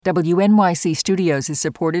WNYC Studios is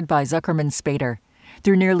supported by Zuckerman Spader.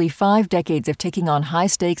 Through nearly 5 decades of taking on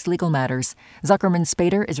high-stakes legal matters, Zuckerman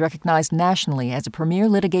Spader is recognized nationally as a premier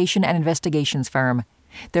litigation and investigations firm.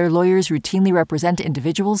 Their lawyers routinely represent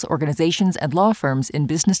individuals, organizations, and law firms in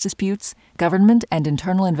business disputes, government and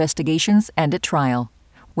internal investigations, and at trial.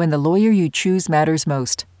 When the lawyer you choose matters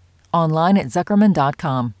most. Online at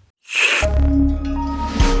Zuckerman.com.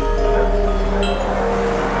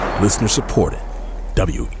 Listener supported.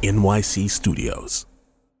 WNYC Studios.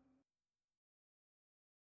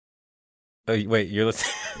 Oh, wait, you're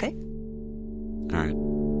listening? Okay. All right.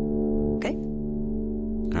 Okay.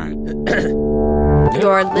 All right.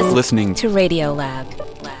 You're Listening to Radio Lab.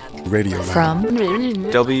 Radio Lab. From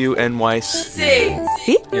WNYC.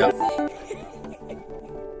 See? Yeah.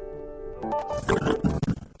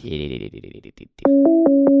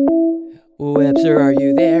 Webster, are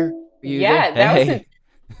you there? Yeah,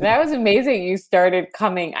 that was amazing. You started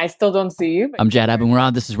coming. I still don't see you. I'm Jad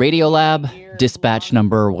Abumrad. This is Radio Lab. Dispatch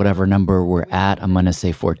number, whatever number we're at. I'm going to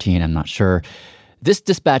say 14. I'm not sure. This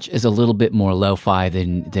dispatch is a little bit more lo-fi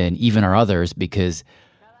than even our others because,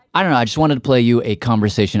 I don't know, I just wanted to play you a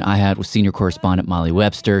conversation I had with senior correspondent Molly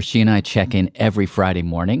Webster. She and I check in every Friday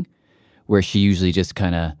morning where she usually just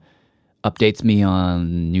kind of updates me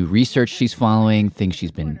on new research she's following, things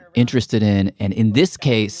she's been interested in. And in this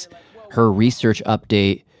case, her research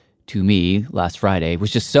update to me last Friday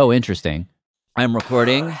was just so interesting. I'm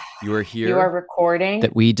recording. You are here. You are recording.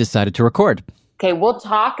 That we decided to record. Okay, we'll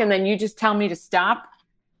talk and then you just tell me to stop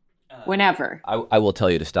whenever. I will tell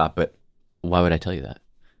you to stop, but why would I tell you that?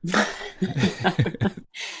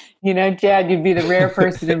 You know, Jad, you'd be the rare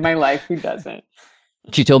person in my life who doesn't.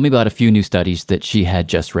 She told me about a few new studies that she had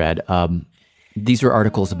just read. These are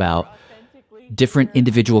articles about different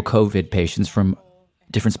individual COVID patients from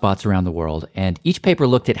different spots around the world. And each paper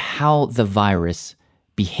looked at how the virus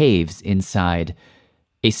behaves inside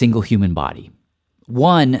a single human body.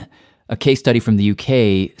 One, a case study from the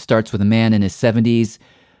UK, starts with a man in his 70s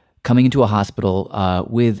coming into a hospital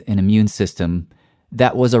with an immune system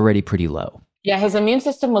that was already pretty low. Yeah, his immune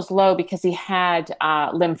system was low because he had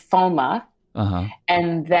lymphoma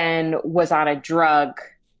and then was on a drug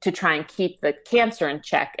to try and keep the cancer in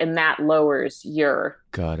check, and that lowers your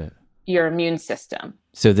immune system.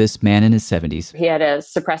 So this man in his 70s. He had a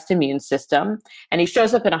suppressed immune system, and he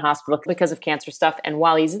shows up in a hospital because of cancer stuff. And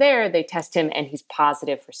while he's there, they test him, and he's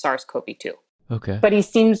positive for SARS-CoV-2. Okay. But he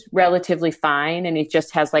seems relatively fine, and he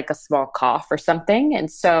just has like a small cough or something.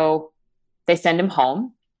 And so they send him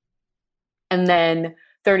home. And then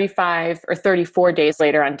 35 or 34 days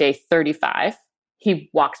later, on day 35, he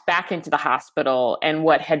walks back into the hospital, and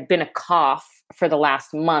what had been a cough for the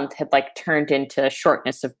last month had like turned into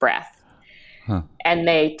shortness of breath. And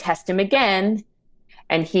they test him again,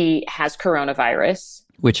 and he has coronavirus.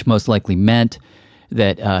 Which most likely meant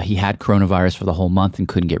that he had coronavirus for the whole month and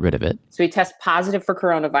couldn't get rid of it. So he tests positive for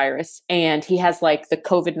coronavirus, and he has like the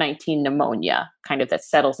COVID-19 pneumonia kind of that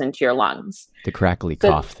settles into your lungs. The crackly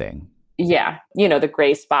cough thing. Yeah. You know, the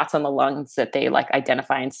gray spots on the lungs that they like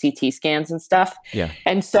identify in CT scans and stuff. Yeah.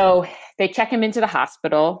 And so they check him into the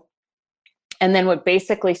hospital. And then what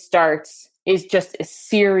basically starts is just a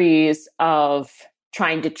series of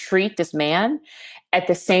trying to treat this man. At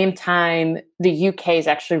the same time, the UK is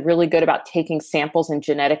actually really good about taking samples and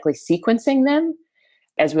genetically sequencing them,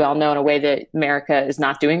 as we all know, in a way that America is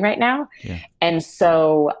not doing right now. Yeah. And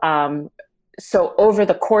so, so over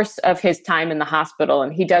the course of his time in the hospital,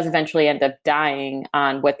 and he does eventually end up dying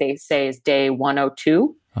on what they say is day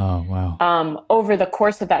 102. Oh, wow. Over the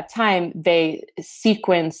course of that time, they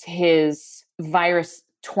sequence his virus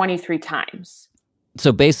 23 times.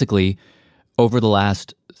 So basically, over the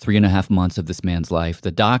last 3.5 months of this man's life,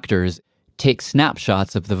 the doctors take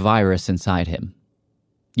snapshots of the virus inside him.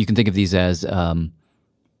 You can think of these as a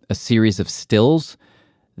series of stills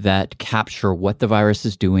that capture what the virus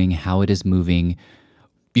is doing, how it is moving.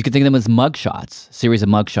 You can think of them as mugshots, series of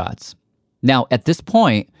mugshots. Now, at this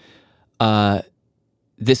point,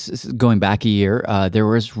 this is going back a year, there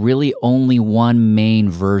was really only one main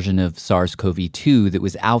version of SARS-CoV-2 that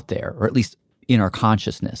was out there, or at least in our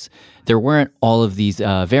consciousness. There weren't all of these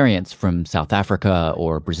variants from South Africa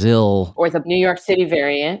or Brazil. Or the New York City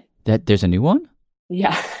variant. There's a new one?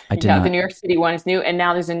 Yeah. The New York City one is new, and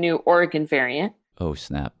now there's a new Oregon variant. Oh,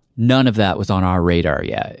 snap. None of that was on our radar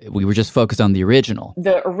yet. We were just focused on the original.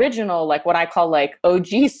 The original, like what I call like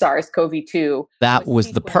OG SARS-CoV-2. That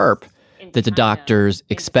was the perp that the doctors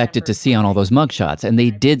expected to see on all those mugshots. And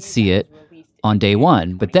they did see it on day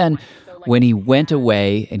one. But then when he went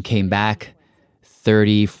away and came back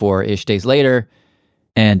 34-ish days later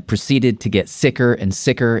and proceeded to get sicker and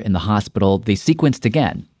sicker in the hospital, they sequenced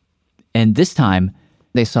again. And this time,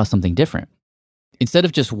 they saw something different. Instead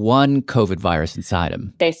of just one COVID virus inside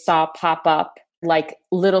him, they saw pop up like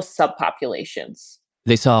little subpopulations.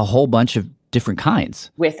 They saw a whole bunch of different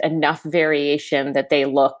kinds. With enough variation that they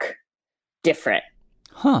look different.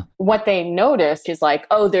 Huh. What they noticed is like,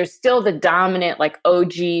 oh, there's still the dominant like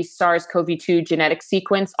OG SARS-CoV-2 genetic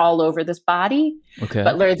sequence all over this body. Okay.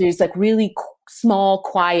 But there's like really small,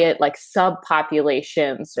 quiet, like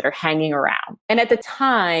subpopulations that are hanging around. And at the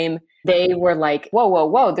time, they were like,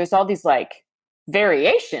 whoa, there's all these like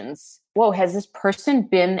variations. Whoa, has this person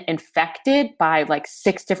been infected by like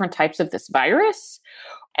 6 different types of this virus?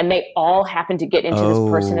 And they all happen to get into this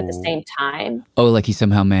person at the same time. Oh, like he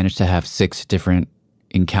somehow managed to have 6 different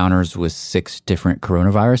encounters with 6 different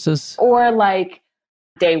coronaviruses? Or like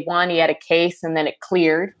day 1, he had a case and then it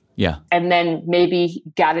cleared. Yeah. And then maybe he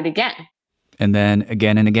got it again. And then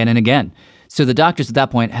again and again and again. So the doctors at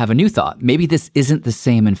that point have a new thought. Maybe this isn't the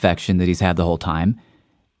same infection that he's had the whole time.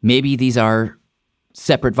 Maybe these are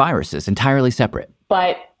separate viruses, entirely separate.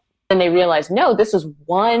 But then they realized, no, this is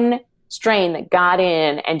one strain that got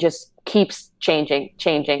in and just keeps changing.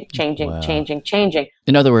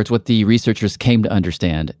 In other words, what the researchers came to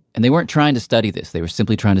understand, and they weren't trying to study this, they were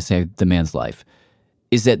simply trying to save the man's life,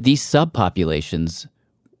 is that these subpopulations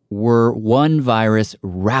were one virus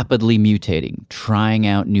rapidly mutating, trying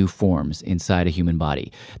out new forms inside a human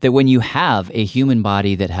body. That when you have a human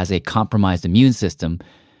body that has a compromised immune system,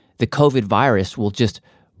 the COVID virus will just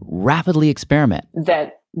rapidly experiment.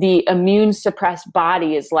 That the immune suppressed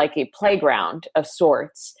body is like a playground of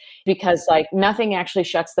sorts because like nothing actually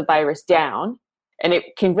shuts the virus down and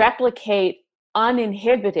it can replicate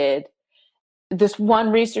uninhibited. This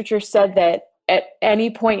one researcher said that at any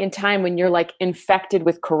point in time when you're like infected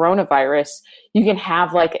with coronavirus, you can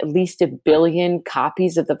have like at least 1 billion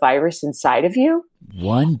copies of the virus inside of you.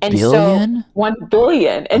 1 billion? So, 1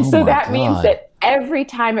 billion. And so that God. means that every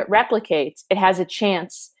time it replicates, it has a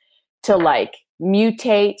chance to like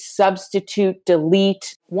mutate, substitute,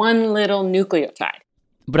 delete one little nucleotide.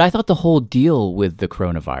 But I thought the whole deal with the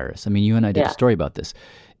coronavirus, I mean, you and I did a story about this,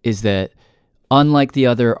 is that unlike the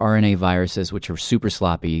other RNA viruses, which are super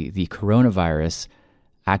sloppy, the coronavirus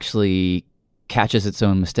actually catches its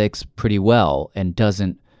own mistakes pretty well and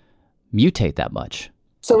doesn't mutate that much.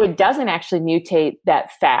 So it doesn't actually mutate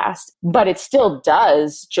that fast, but it still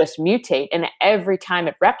does just mutate. And every time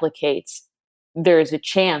it replicates, there's a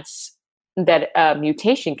chance that a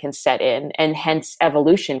mutation can set in and hence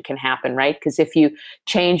evolution can happen, right? Because if you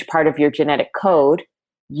change part of your genetic code,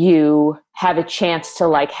 you have a chance to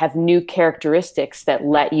like have new characteristics that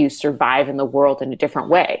let you survive in the world in a different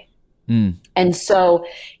way. And so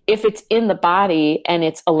if it's in the body and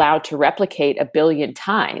it's allowed to replicate 1 billion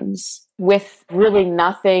times with really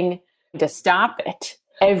nothing to stop it,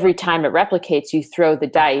 every time it replicates, you throw the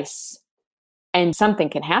dice and something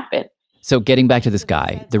can happen. So getting back to this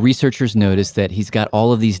guy, the researchers noticed that he's got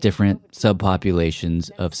all of these different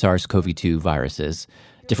subpopulations of SARS-CoV-2 viruses,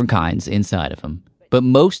 different kinds inside of him. But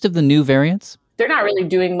most of the new variants, they're not really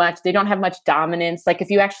doing much. They don't have much dominance. Like if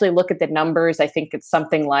you actually look at the numbers, I think it's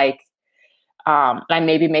something like, I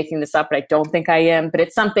may be making this up, but I don't think I am, but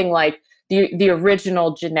it's something like the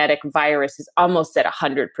original genetic virus is almost at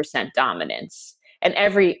 100% dominance. And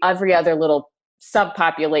every other little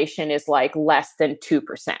subpopulation is like less than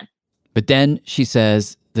 2%. But then she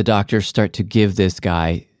says the doctors start to give this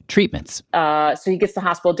guy treatments. So he gets to the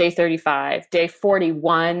hospital day 35. Day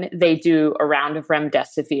 41, they do a round of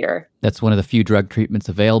remdesivir. That's one of the few drug treatments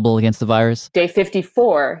available against the virus. Day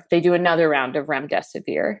 54, they do another round of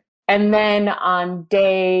remdesivir. And then on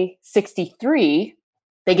day 63,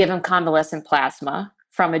 they give him convalescent plasma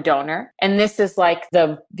from a donor. And this is like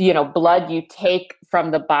the blood you take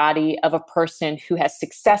from the body of a person who has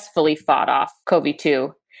successfully fought off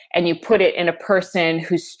COVID-2. And you put it in a person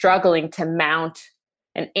who's struggling to mount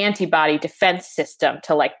an antibody defense system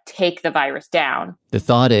to like take the virus down. The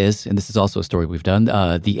thought is, and this is also a story we've done,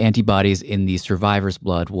 the antibodies in the survivor's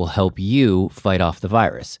blood will help you fight off the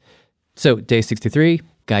virus. So day 63,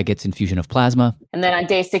 guy gets infusion of plasma. And then on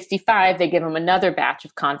day 65, they give him another batch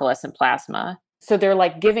of convalescent plasma. So they're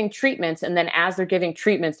like giving treatments. And then as they're giving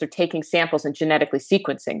treatments, they're taking samples and genetically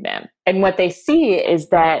sequencing them. And what they see is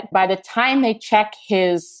that by the time they check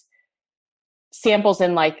his samples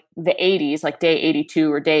in like the 80s, like day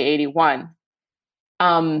 82 or day 81,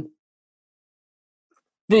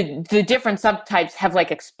 the different subtypes have like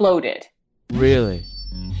exploded. Really?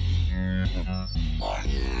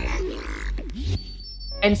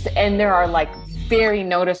 And there are like very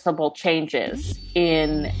noticeable changes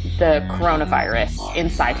in the coronavirus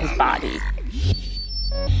inside his body.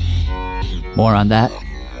 More on that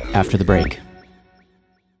after the break.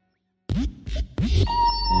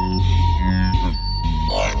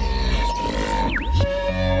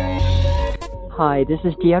 Hi, this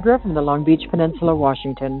is Deidre from the Long Beach Peninsula,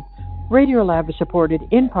 Washington. Radiolab is supported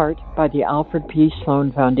in part by the Alfred P.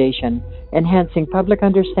 Sloan Foundation, enhancing public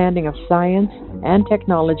understanding of science and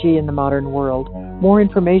technology in the modern world. More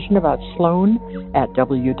information about Sloan at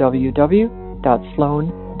www.sloan.org.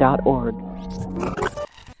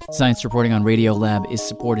 Science Reporting on Radiolab is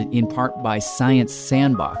supported in part by Science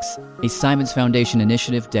Sandbox, a Simons Foundation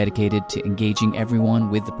initiative dedicated to engaging everyone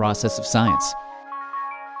with the process of science.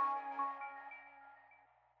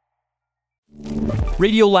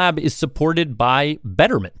 Radiolab is supported by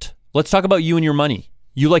Betterment. Let's talk about you and your money.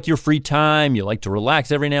 You like your free time, you like to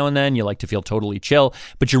relax every now and then, you like to feel totally chill,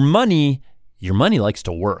 but your money likes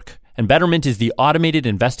to work. And Betterment is the automated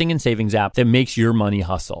investing and savings app that makes your money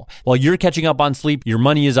hustle. While you're catching up on sleep, your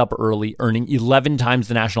money is up early, earning 11 times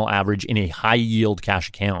the national average in a high-yield cash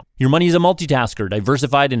account. Your money is a multitasker,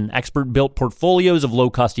 diversified in expert-built portfolios of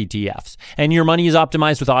low-cost ETFs. And your money is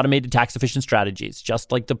optimized with automated tax-efficient strategies,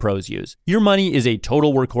 just like the pros use. Your money is a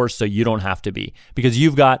total workhorse, so you don't have to be, because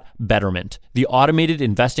you've got Betterment, the automated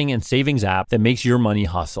investing and savings app that makes your money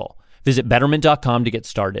hustle. Visit Betterment.com to get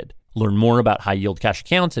started. Learn more about high-yield cash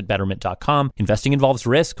accounts at Betterment.com. Investing involves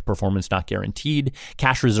risk, performance not guaranteed.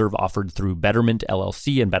 Cash reserve offered through Betterment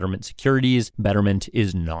LLC and Betterment Securities. Betterment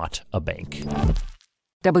is not a bank.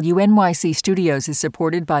 WNYC Studios is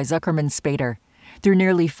supported by Zuckerman Spader. Through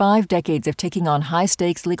nearly 5 decades of taking on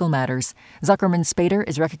high-stakes legal matters, Zuckerman Spader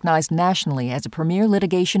is recognized nationally as a premier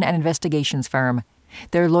litigation and investigations firm.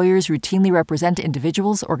 Their lawyers routinely represent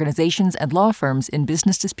individuals, organizations, and law firms in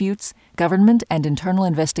business disputes, government and internal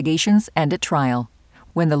investigations, and at trial.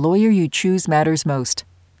 When the lawyer you choose matters most.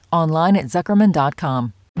 Online at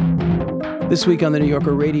Zuckerman.com. This week on the New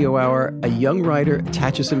Yorker Radio Hour, a young writer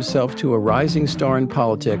attaches himself to a rising star in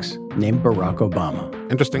politics named Barack Obama.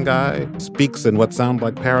 Interesting guy, speaks in what sound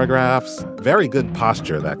like paragraphs. Very good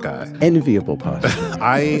posture, that guy. Enviable posture.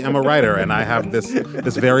 I am a writer, and I have this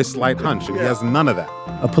very slight hunch, and he has none of that.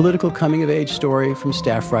 A political coming-of-age story from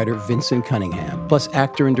staff writer Vincent Cunningham, plus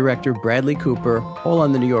actor and director Bradley Cooper, all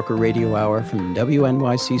on the New Yorker Radio Hour from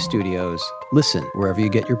WNYC Studios. Listen wherever you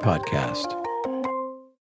get your podcast.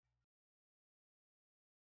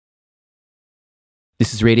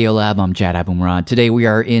 This is Radiolab. I'm Jad Abumrad. Today we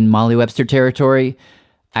are in Molly Webster territory.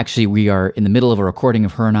 Actually, we are in the middle of a recording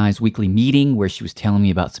of her and I's weekly meeting where she was telling me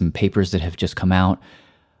about some papers that have just come out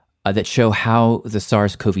that show how the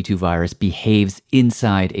SARS-CoV-2 virus behaves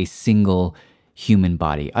inside a single human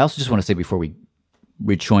body. I also just want to say before we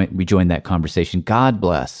rejoin that conversation, God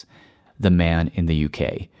bless the man in the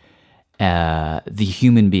UK, the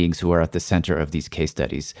human beings who are at the center of these case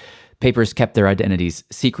studies. Papers kept their identities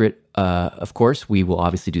secret, of course. We will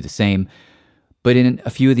obviously do the same. But in a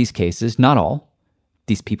few of these cases, not all,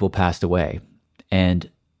 these people passed away. And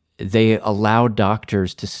they allowed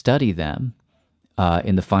doctors to study them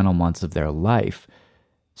in the final months of their life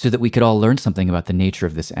so that we could all learn something about the nature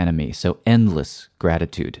of this enemy. So endless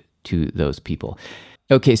gratitude to those people.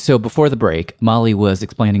 Okay, so before the break, Molly was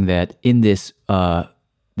explaining that in this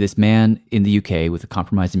man in the UK with a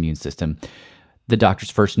compromised immune system, the doctors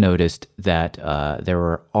first noticed that there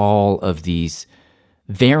were all of these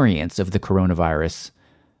variants of the coronavirus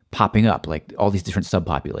popping up, like all these different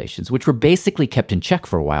subpopulations, which were basically kept in check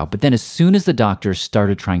for a while. But then as soon as the doctors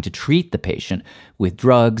started trying to treat the patient with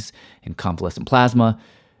drugs and convalescent plasma,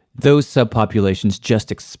 those subpopulations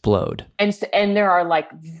just explode. And there are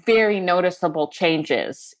like very noticeable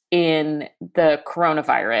changes in the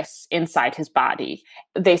coronavirus inside his body.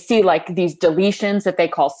 They see like these deletions that they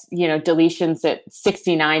call, deletions at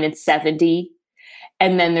 69 and 70.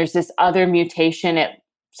 And then there's this other mutation at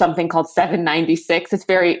something called 796. It's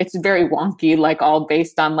very wonky, like all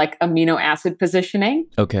based on like amino acid positioning.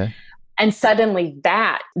 Okay. And suddenly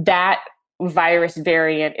that virus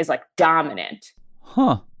variant is like dominant.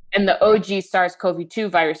 Huh. And the OG SARS-CoV-2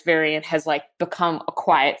 virus variant has like become a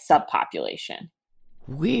quiet subpopulation.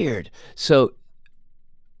 Weird. So,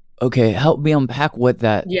 okay, help me unpack what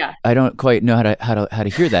that. Yeah. I don't quite know how to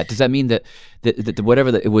hear that. Does that mean that whatever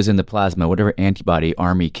it was in the plasma, whatever antibody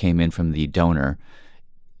army came in from the donor,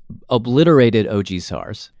 obliterated OG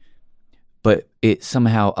SARS, but it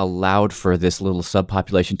somehow allowed for this little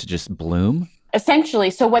subpopulation to just bloom? Essentially.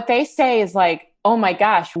 So what they say is like, oh my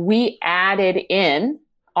gosh, we added in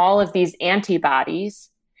all of these antibodies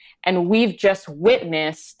and we've just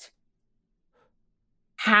witnessed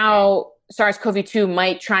how SARS-CoV-2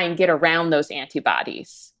 might try and get around those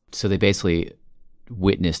antibodies. So they basically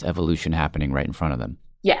witnessed evolution happening right in front of them.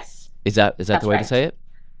 Yes. Is that the way to say it?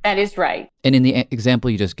 That is right. And in the example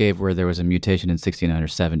you just gave where there was a mutation in 69 or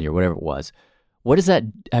 70 or whatever it was, what does that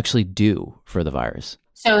actually do for the virus?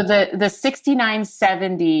 So the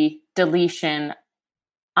 6970 deletion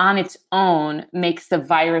on its own makes the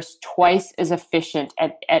virus twice as efficient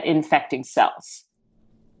at infecting cells.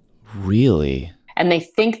 Really? And they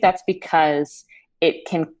think that's because it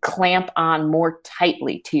can clamp on more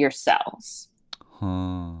tightly to your cells.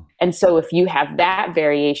 And so if you have that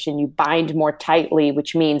variation, you bind more tightly,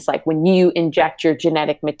 which means like when you inject your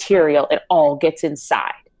genetic material, it all gets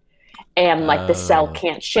inside. And like the cell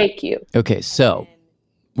can't shake you. Okay, so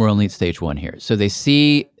we're only at stage 1 here. So they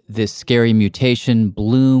see this scary mutation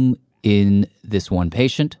bloom in this one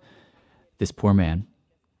patient, this poor man.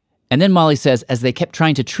 And then Molly says, as they kept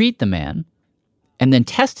trying to treat the man and then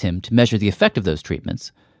test him to measure the effect of those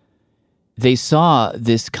treatments, they saw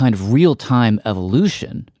this kind of real-time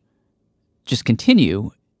evolution just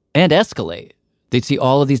continue and escalate. They'd see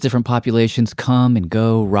all of these different populations come and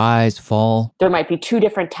go, rise, fall. There might be 2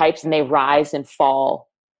 different types and they rise and fall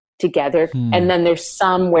together. And then there's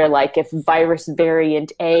some where like if virus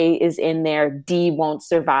variant A is in there, D won't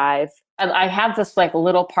survive. And I have this like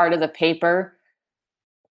little part of the paper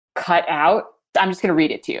cut out. I'm just going to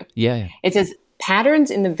read it to you. Yeah. It says,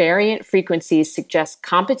 patterns in the variant frequencies suggest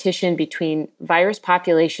competition between virus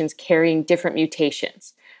populations carrying different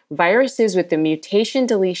mutations. Viruses with the mutation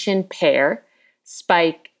deletion pair,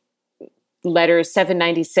 spike letters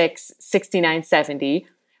 796, 6970,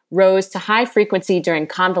 rose to high frequency during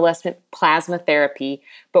convalescent plasma therapy,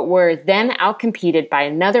 but were then outcompeted by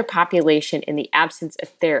another population in the absence of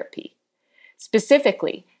therapy.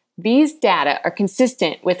 Specifically, these data are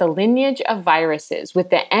consistent with a lineage of viruses with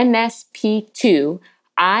the NSP2,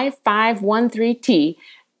 I513T,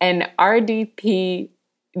 and RDRP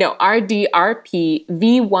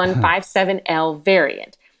V157L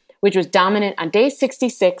variant, which was dominant on day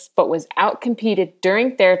 66 but was outcompeted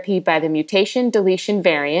during therapy by the mutation deletion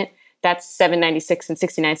variant, that's 796 and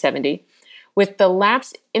 6970, with the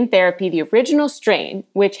lapse in therapy, the original strain,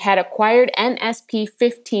 which had acquired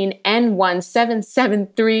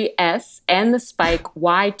NSP15N1773S and the spike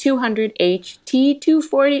Y200H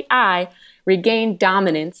T240I regained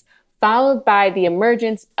dominance, followed by the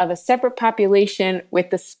emergence of a separate population with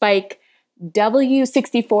the spike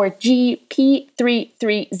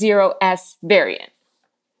W64GP330S variant.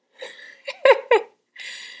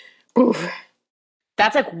 Oof.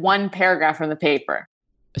 That's like one paragraph from the paper.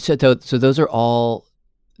 So those are all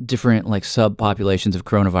different like subpopulations of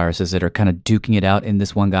coronaviruses that are kind of duking it out in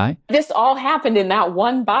this one guy? This all happened in that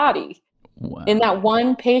one body. Wow. In that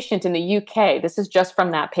one patient in the UK. This is just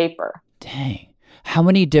from that paper. Dang. How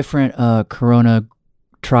many different corona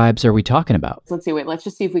tribes are we talking about? Let's see. Let's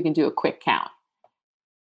just see if we can do a quick count.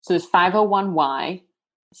 So there's 501Y,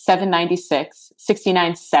 796,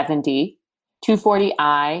 6970,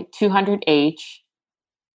 240I, 200H,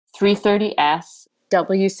 330S,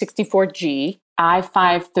 W64G,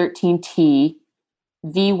 I513T,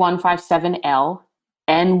 V157L,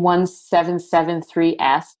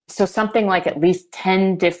 N1773S. So something like at least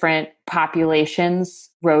 10 different populations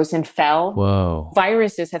rose and fell. Whoa.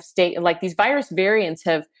 Viruses have stayed, like these virus variants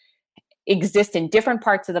exist in different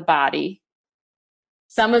parts of the body.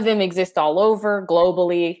 Some of them exist all over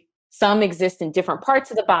globally. Some exist in different parts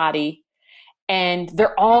of the body. And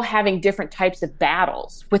they're all having different types of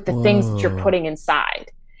battles with the things that you're putting inside.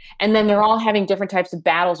 And then they're all having different types of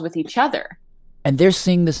battles with each other. And they're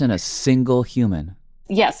seeing this in a single human.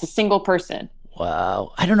 Yes, a single person.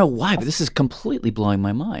 Wow. I don't know why, but this is completely blowing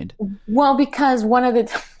my mind. Well, because one of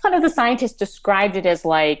the scientists described it as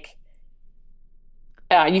like,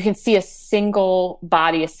 you can see a single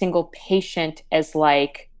body, a single patient as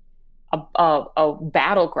like a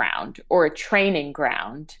battleground or a training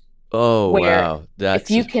ground. Oh, wow. That's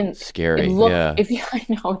if you can scary. Look, yeah. I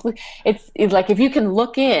know, it's like if you can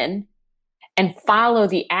look in and follow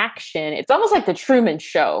the action, it's almost like the Truman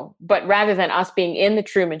Show, but rather than us being in the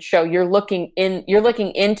Truman Show, you're looking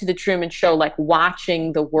into the Truman Show, like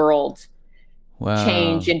watching the world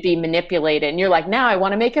change and be manipulated. And you're like, now I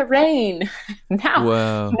want to make it rain. now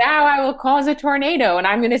I will cause a tornado, and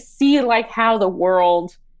I'm going to see like how the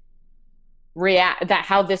world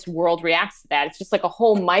how this world reacts to that. It's just like a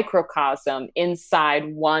whole microcosm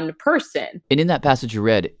inside one person. And in that passage you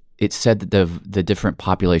read, it said that the different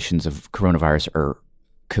populations of coronavirus are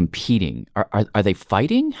competing. Are they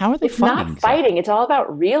fighting? How are they fighting? It's not fighting. It's all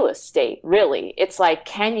about real estate, really. It's like,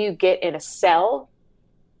 can you get in a cell?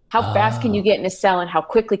 How fast can you get in a cell, and how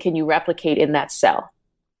quickly can you replicate in that cell?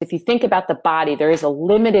 If you think about the body, there is a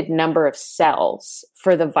limited number of cells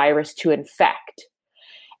for the virus to infect.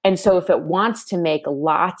 And so if it wants to make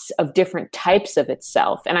lots of different types of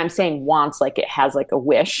itself, and I'm saying wants like it has like a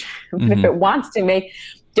wish, but if it wants to make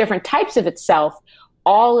different types of itself,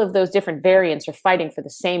 all of those different variants are fighting for the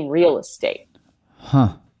same real estate.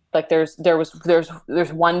 Huh. Like there's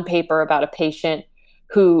one paper about a patient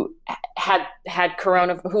who had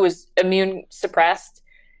corona, who was immune suppressed,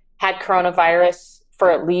 had coronavirus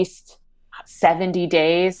for at least 70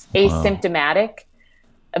 days, asymptomatic.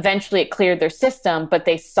 Eventually it cleared their system, but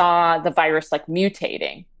they saw the virus like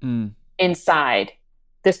mutating inside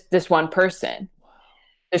this one person.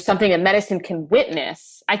 There's something that medicine can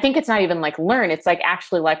witness. I think it's not even like learn. It's like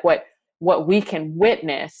actually like what we can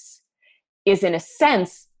witness is, in a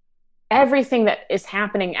sense, everything that is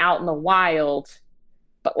happening out in the wild,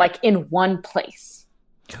 but like in one place,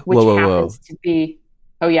 which happens to be.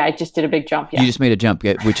 Oh yeah, I just did a big jump. Yeah. You just made a jump,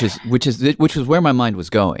 which was where my mind was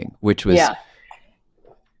going, which was. Yeah.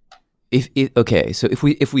 So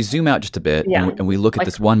if we zoom out just a bit and we look at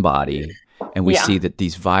this one body and we see that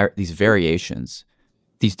these variations,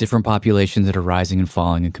 these different populations that are rising and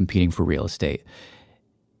falling and competing for real estate,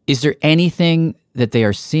 is there anything that they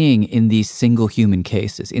are seeing in these single human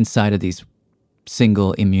cases inside of these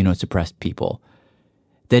single immunosuppressed people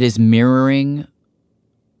that is mirroring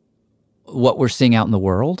what we're seeing out in the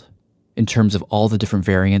world in terms of all the different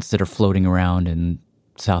variants that are floating around in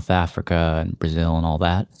South Africa and Brazil and all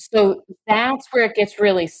that? So that's where it gets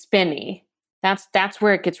really spinny. That's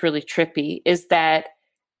where it gets really trippy, is that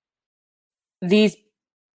these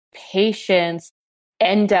patients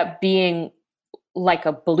end up being like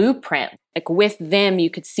a blueprint. Like with them, you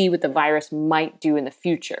could see what the virus might do in the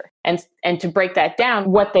future. And to break that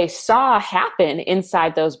down, what they saw happen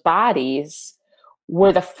inside those bodies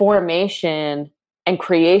were the formation and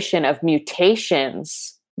creation of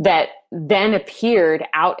mutations that then appeared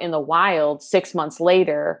out in the wild 6 months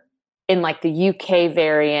later in like the UK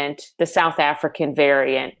variant, the South African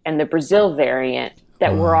variant, and the Brazil variant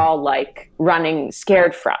that we're all like running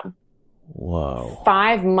scared from. Whoa.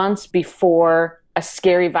 5 months before a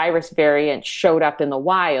scary virus variant showed up in the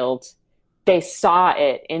wild, they saw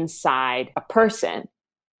it inside a person.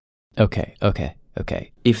 Okay.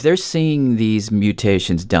 If they're seeing these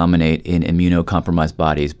mutations dominate in immunocompromised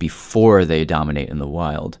bodies before they dominate in the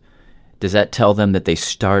wild, does that tell them that they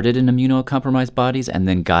started in immunocompromised bodies and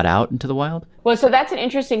then got out into the wild? Well, so that's an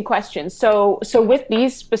interesting question. So with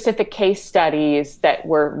these specific case studies that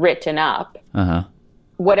were written up,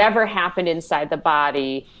 whatever happened inside the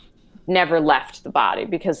body never left the body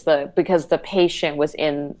because the patient was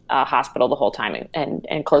in a hospital the whole time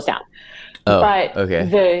and closed down.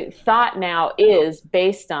 The thought now is,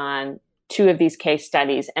 based on 2 of these case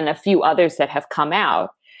studies and a few others that have come out,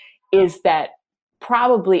 is that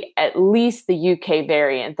probably at least the UK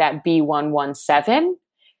variant, that B117,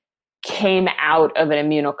 came out of an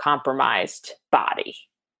immunocompromised body,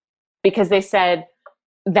 because they said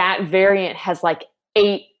that variant has like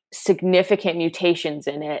 8 significant mutations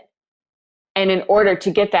in it. And in order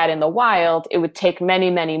to get that in the wild, it would take many,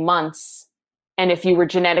 many months. And if you were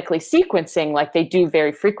genetically sequencing, like they do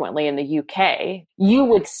very frequently in the UK, you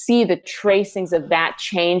would see the tracings of that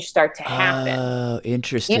change start to happen. Oh,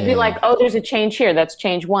 interesting. You'd be like, oh, there's a change here. That's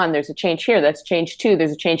change 1. There's a change here. That's change 2.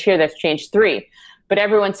 There's a change here. That's change 3. But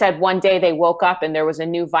everyone said one day they woke up and there was a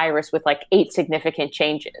new virus with like 8 significant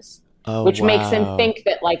changes, which makes them think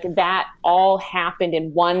that like that all happened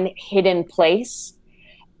in one hidden place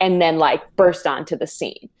and then like burst onto the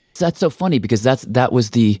scene. That's so funny, because that was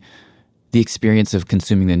the experience of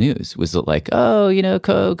consuming the news, was like, oh,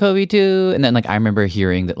 COVID-2. And then like I remember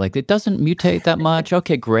hearing that like it doesn't mutate that much.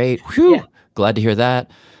 Okay, great. Whew. Yeah. Glad to hear that.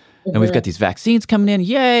 And we've got these vaccines coming in.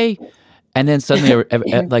 Yay. And then suddenly,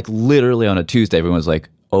 like literally on a Tuesday, everyone's like,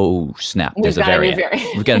 oh, snap, there's a variant.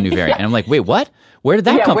 We've got a new variant. And I'm like, wait, what? Where did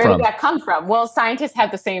that come from? Where did that come from? Well, scientists have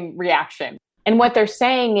the same reaction. And what they're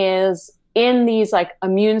saying is, in these like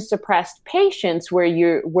immune suppressed patients where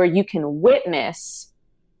you can witness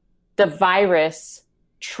the virus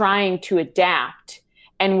trying to adapt,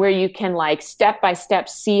 and where you can like step by step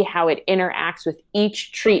see how it interacts with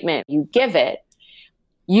each treatment you give it,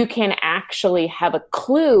 you can actually have a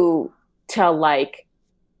clue to like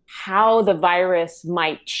how the virus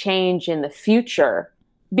might change in the future.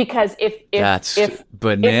 Because if that's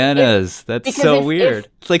bananas. That's so weird.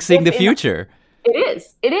 It's like seeing the future.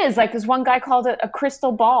 It is. Like this one guy called it a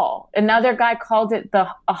crystal ball. Another guy called it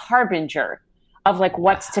a harbinger of like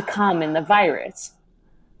what's to come in the virus.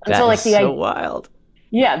 And so like so wild.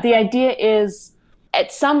 Yeah. The idea is,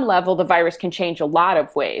 at some level, the virus can change a lot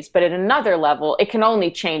of ways, but at another level, it can only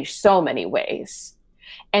change so many ways.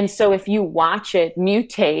 And so if you watch it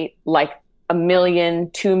mutate like 1 million,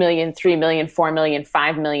 2 million, 3 million, 4 million,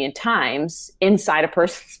 5 million times inside a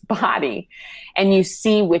person's body, and you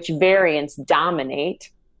see which variants dominate,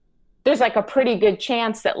 there's like a pretty good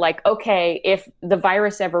chance that like, okay, if the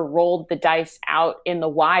virus ever rolled the dice out in the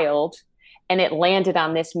wild and it landed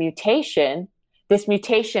on this mutation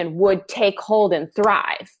would take hold and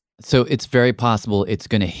thrive. So it's very possible it's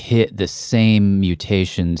going to hit the same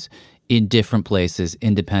mutations in different places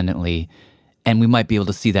independently, and we might be able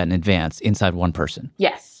to see that in advance inside one person.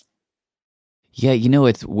 Yes. Yeah, you know,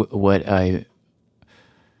 it's what I'm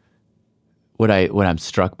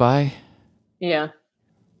struck by. Yeah.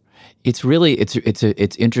 It's really it's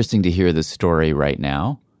interesting to hear this story right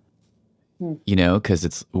now. You know, because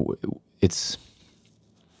it's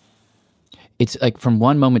like from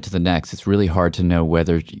one moment to the next, it's really hard to know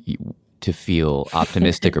whether to feel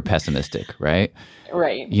optimistic or pessimistic, right?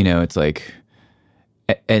 Right. You know, it's like,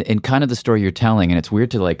 and kind of the story you're telling, and it's weird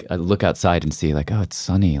to like look outside and see like, oh, it's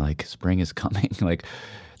sunny, like spring is coming, like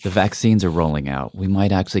the vaccines are rolling out. We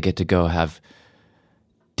might actually get to go have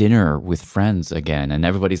dinner with friends again, and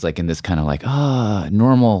everybody's like in this kind of like,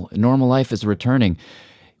 normal life is returning.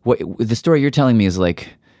 What the story you're telling me is like,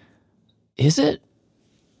 is it?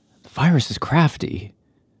 The virus is crafty,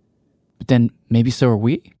 but then maybe so are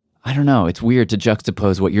we. I don't know. It's weird to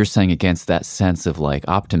juxtapose what you're saying against that sense of like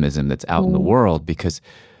optimism that's out in the world, because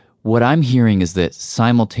what I'm hearing is that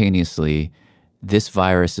simultaneously this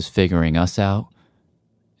virus is figuring us out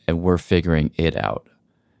and we're figuring it out.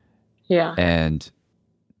 Yeah. And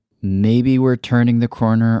maybe we're turning the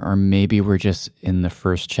corner, or maybe we're just in the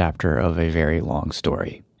first chapter of a very long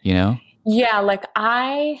story, you know? Yeah, like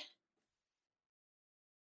I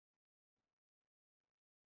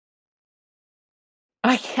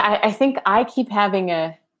think I keep having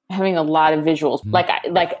a lot of visuals.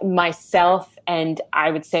 Like myself and I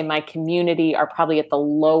would say my community are probably at the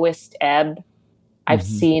lowest ebb I've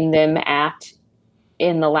seen them at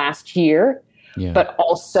in the last year. Yeah. But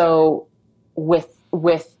also with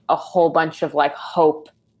a whole bunch of like hope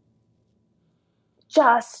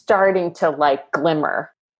just starting to like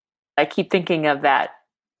glimmer. I keep thinking of that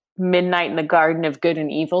Midnight in the Garden of Good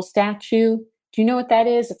and Evil statue. Do you know what that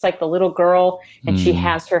is? It's like the little girl, and she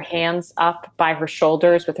has her hands up by her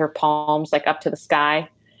shoulders with her palms like up to the sky.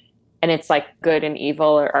 And it's like good and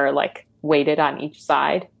evil are like weighted on each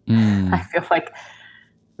side. I feel like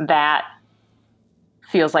that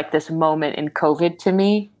feels like this moment in COVID to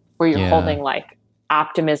me, where you're holding like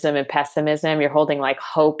optimism and pessimism. You're holding like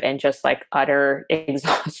hope and just like utter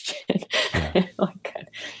exhaustion like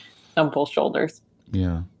on both shoulders.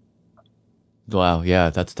 Yeah. Wow.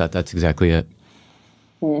 Yeah, that's exactly it.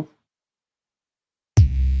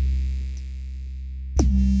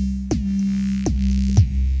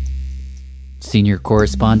 Senior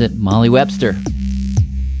correspondent Molly Webster.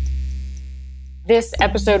 This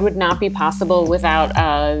episode would not be possible without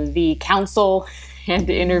the counsel and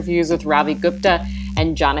interviews with Ravi Gupta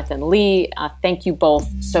and Jonathan Lee. Thank you both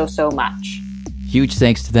so much. Huge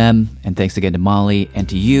thanks to them, and thanks again to Molly and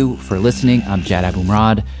to you for listening. I'm Jad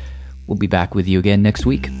Abumrad. We'll be back with you again next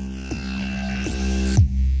week.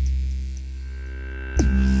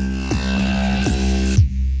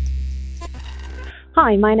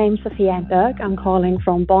 Hi, my name's Sophia Enberg. I'm calling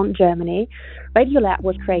from Bonn, Germany. Radiolab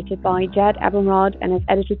was created by Jad Abumrad and is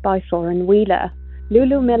edited by Soren Wheeler.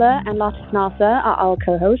 Lulu Miller and Latif Nasser are our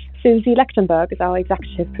co-hosts. Susie Lechtenberg is our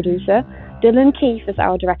executive producer. Dylan Keefe is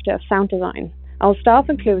our director of sound design. Our staff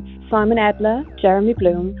includes Simon Adler, Jeremy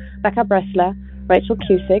Bloom, Becca Bressler, Rachel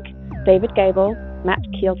Cusick, David Gable, Matt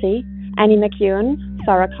Keelty, Annie McEwen,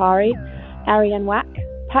 Sarah Kari, Ariane Wack,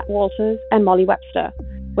 Pat Walters, and Molly Webster,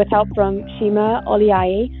 with help from Shima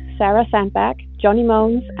Oliai, Sarah Sandberg, Johnny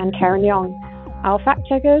Mones, and Karen Young. Our fact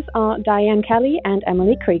checkers are Diane Kelly and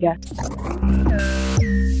Emily Krieger.